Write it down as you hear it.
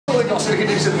else we can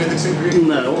do something with this ingredient?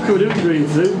 No, what can we do with green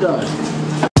food, Dad?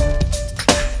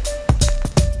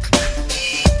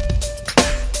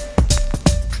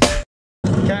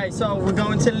 Okay, so we're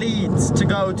going to Leeds to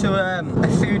go to a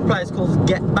food place called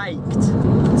Get Baked.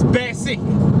 It's basic.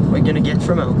 What are you gonna get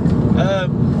from it?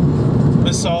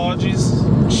 Massages,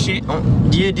 shit.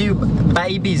 Do you do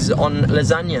babies on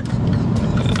lasagna?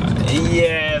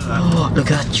 Yeah. Oh,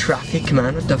 look at that traffic,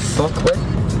 man. What the fuck, man?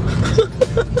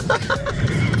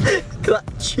 Look at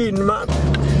that chin, man.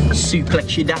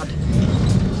 Suplex your dad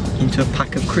into a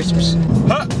pack of crisps.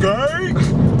 Ha, gay.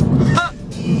 Ha!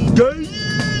 Gay!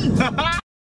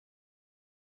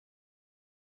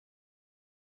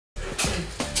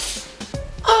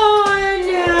 Oh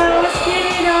no, what's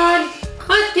going on?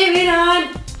 What's going on?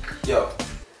 Yo,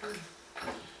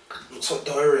 what's up,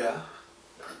 diarrhea?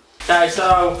 Okay,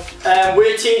 so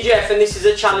we're TGF and this is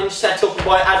a challenge set up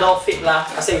by Adolf Hitler.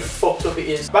 I say fucked up it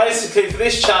is. Basically, for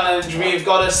this challenge, we've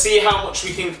got to see how much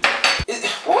we can.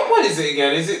 What is it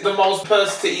again? Is it the most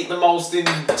person to eat the most in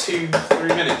 2-3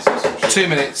 minutes or something? 2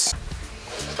 minutes.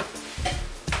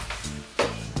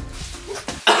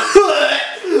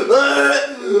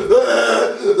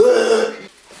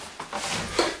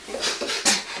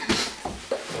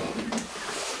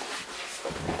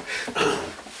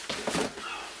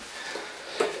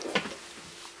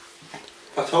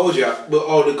 I told you, we'll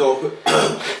all go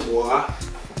water.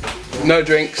 No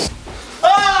drinks.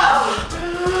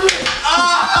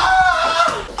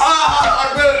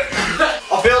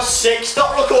 I feel sick.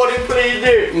 Stop recording, please,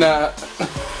 dude. Nah.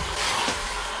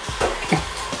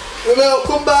 No,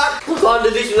 come back. I can't do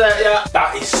this without you.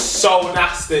 That is so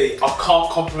nasty. I can't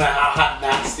compliment how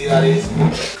nasty that is.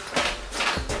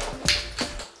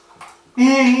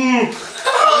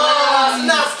 Oh, that's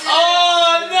nasty.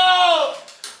 Oh no!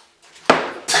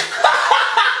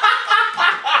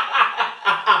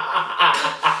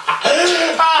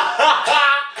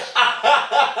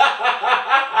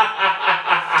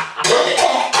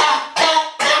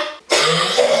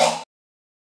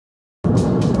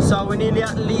 So we're nearly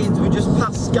at Leeds. We just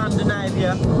passed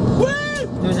Scandinavia.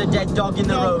 Woo! There's a dead dog in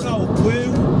the road. No,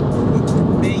 woo.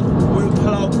 Me. Woo,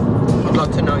 hello. I'd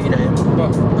like to know your name.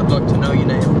 What? I'd like to know your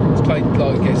name. It's played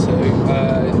like Guess Who.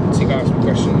 So you can ask me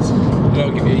questions and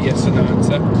I'll give you a yes or no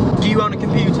answer. Do you own a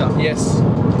computer? Yes.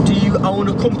 Do you own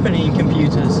a company in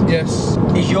computers? Yes.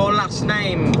 Is your last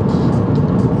name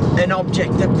an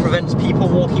object that prevents people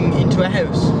walking into a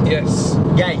house? Yes.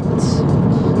 Gates.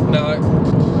 No.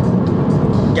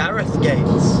 Gareth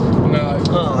Gates. No.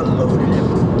 Oh, Lord of him.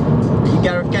 Are you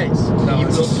Gareth Gates? No, Are you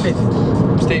it's- Will Smith?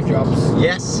 Steve Jobs.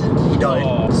 Yes, he died.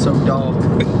 Oh. So dark.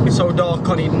 So dark,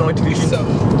 can't need night vision. So,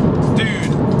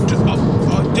 Dude,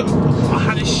 I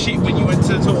had a shit when you went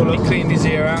to the he toilet. cleaned his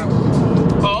ear out.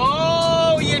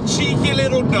 Oh, you cheeky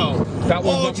little no. That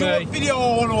Oh, wasn't do you know me. what video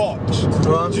I want to watch?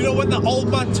 Right. Do you know when the old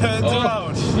man turns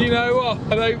around? You know what?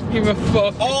 I don't give a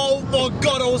fuck. Oh my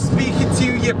god, I was speaking to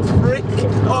you, you prick.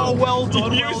 Oh, well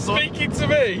done, You well were done. speaking to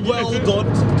me. Well done,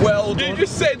 well You done.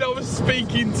 just said I was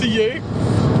speaking to you.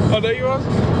 I know you are.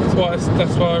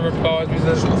 That's why I replied with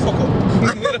that. Shut the fuck up.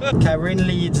 Okay, we're in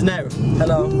Leeds now.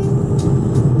 Hello.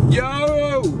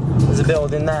 Yo! There's a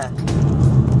building there.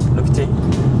 Look at it.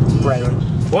 Brown.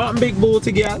 What big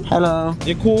booty girl? Hello.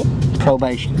 You cool?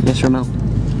 Probation. Yes, Ramel.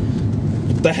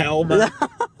 What the hell, man? I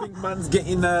think man's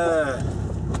getting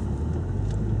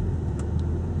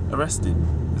arrested.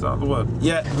 Is that the word?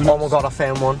 Yeah. Oh my god, I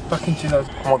found one. Back in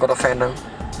 2000. Oh my god, I found one.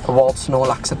 A wild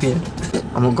Snorlax appeared.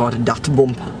 Oh my god, that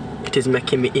bump. It is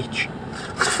making me itch.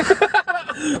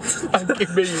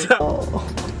 Give me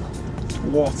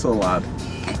What a lad.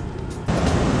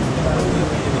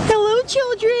 Hello,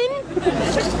 children.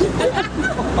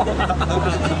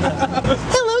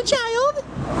 Hello, child.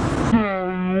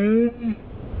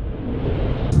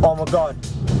 Oh my god,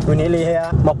 we're nearly here.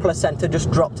 My placenta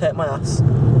just dropped out my ass.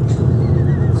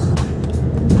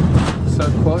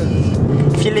 so quiet.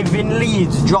 If you live in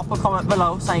Leeds, drop a comment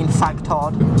below saying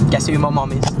fagtard. Guess who my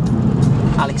mum is?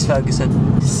 Alex Ferguson.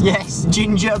 Yes,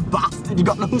 ginger bastard, you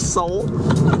got no soul.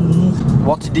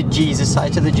 What did Jesus say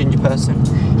to the ginger person?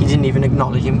 He didn't even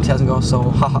acknowledge him because he hasn't got a soul.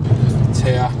 Haha. It's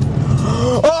here.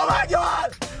 Oh my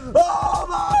god! Oh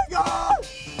my god!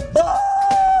 Oh!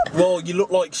 Well, you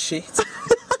look like shit.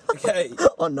 Okay.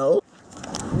 Oh no.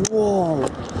 Whoa.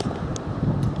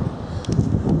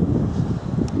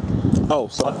 Oh,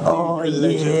 sorry. Oh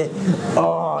yeah.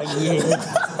 Oh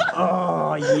yeah.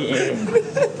 Oh yeah.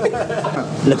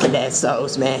 Look at that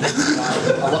sauce, man.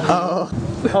 Oh.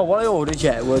 Oh, what I ordered,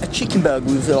 yeah, was a chicken burger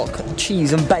with like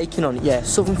cheese and bacon on it, yeah.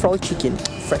 Southern fried chicken,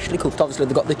 freshly cooked. Obviously,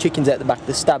 they've got the chickens out the back,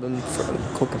 they stab them,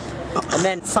 cook them. And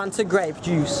then Fanta grape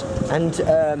juice and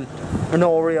an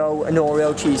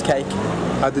Oreo cheesecake.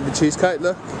 How did the cheesecake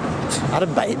look? Had a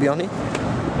baby on it.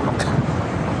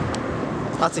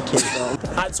 That's a kid though.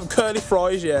 I had some curly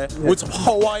fries, yeah, with some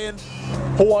Hawaiian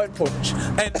punch,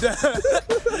 and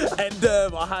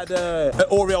I had an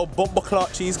Oreo bumper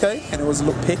clock cheesecake, and it was a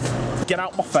little pick. Get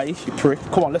out my face, you prick!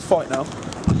 Come on, let's fight now.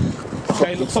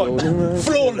 Okay, looks like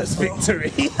flawless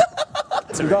victory. You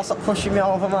gotta stop pushing me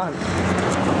over, man.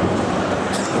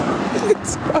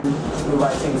 We're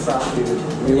waiting for our food.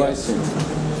 We're waiting.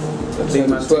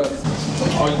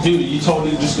 Oh, dude, you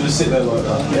totally just gonna sit there like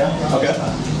that? Yeah. Okay.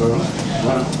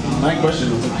 Alright. My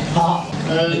question is.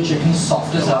 The chicken's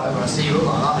soft as that. I see you look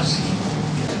like that.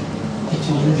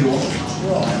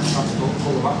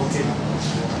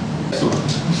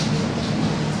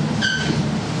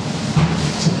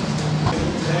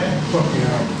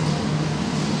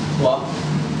 What?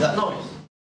 That noise?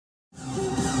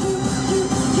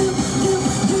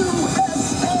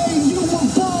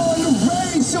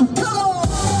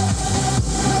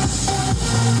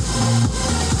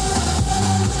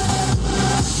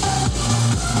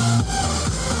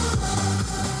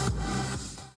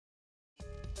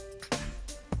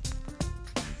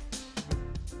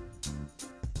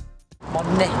 My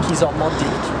neck is on my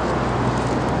dick.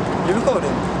 You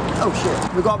recording? Oh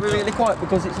shit. We've got to be really quiet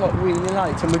because it's like really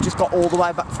late and we just got all the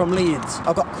way back from Leeds.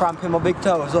 I've got cramp in my big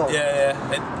toe as well. Yeah,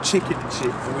 and chicken and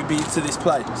shit. And we beat to this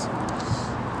place.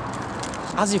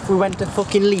 As if we went to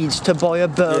fucking Leeds to buy a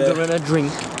burger and a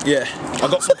drink. Yeah, I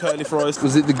got some curly fries.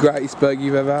 Was it the greatest burger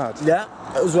you've ever had? Yeah,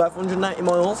 it was worth 180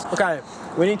 miles. Okay,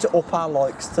 we need to up our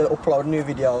likes to upload a new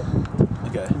video.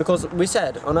 Okay. Because we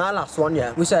said on our last one,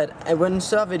 yeah, we said when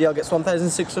our video gets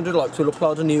 1,600 likes, we'll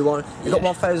upload a new one. We got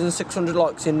 1,600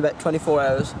 likes in about 24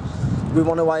 hours. We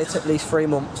want to wait at least 3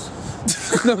 months.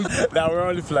 Now we're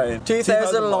only playing.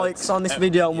 2,000 likes on this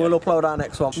video and we'll upload our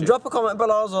next one. Drop a comment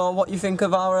below as well what you think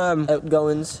of our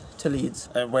outgoings to Leeds.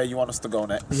 And where you want us to go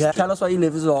next. Yeah. Tell us where you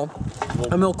live as well.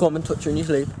 And we'll come and touch you in your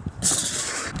sleep.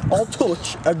 I'll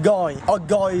touch a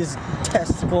guy's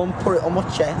testicle and put it on my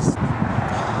chest.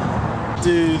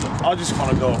 Dude, I just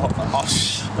want to go. Oh,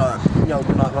 shit. Alright, yo,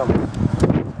 good night, man.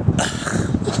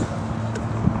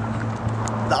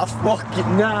 That's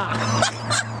fucking nah.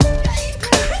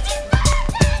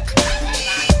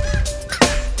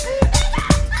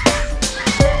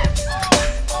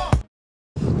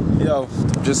 Yo,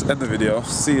 just end the video.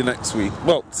 See you next week.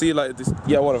 Well, see you later.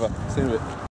 Yeah, whatever. See you in a bit.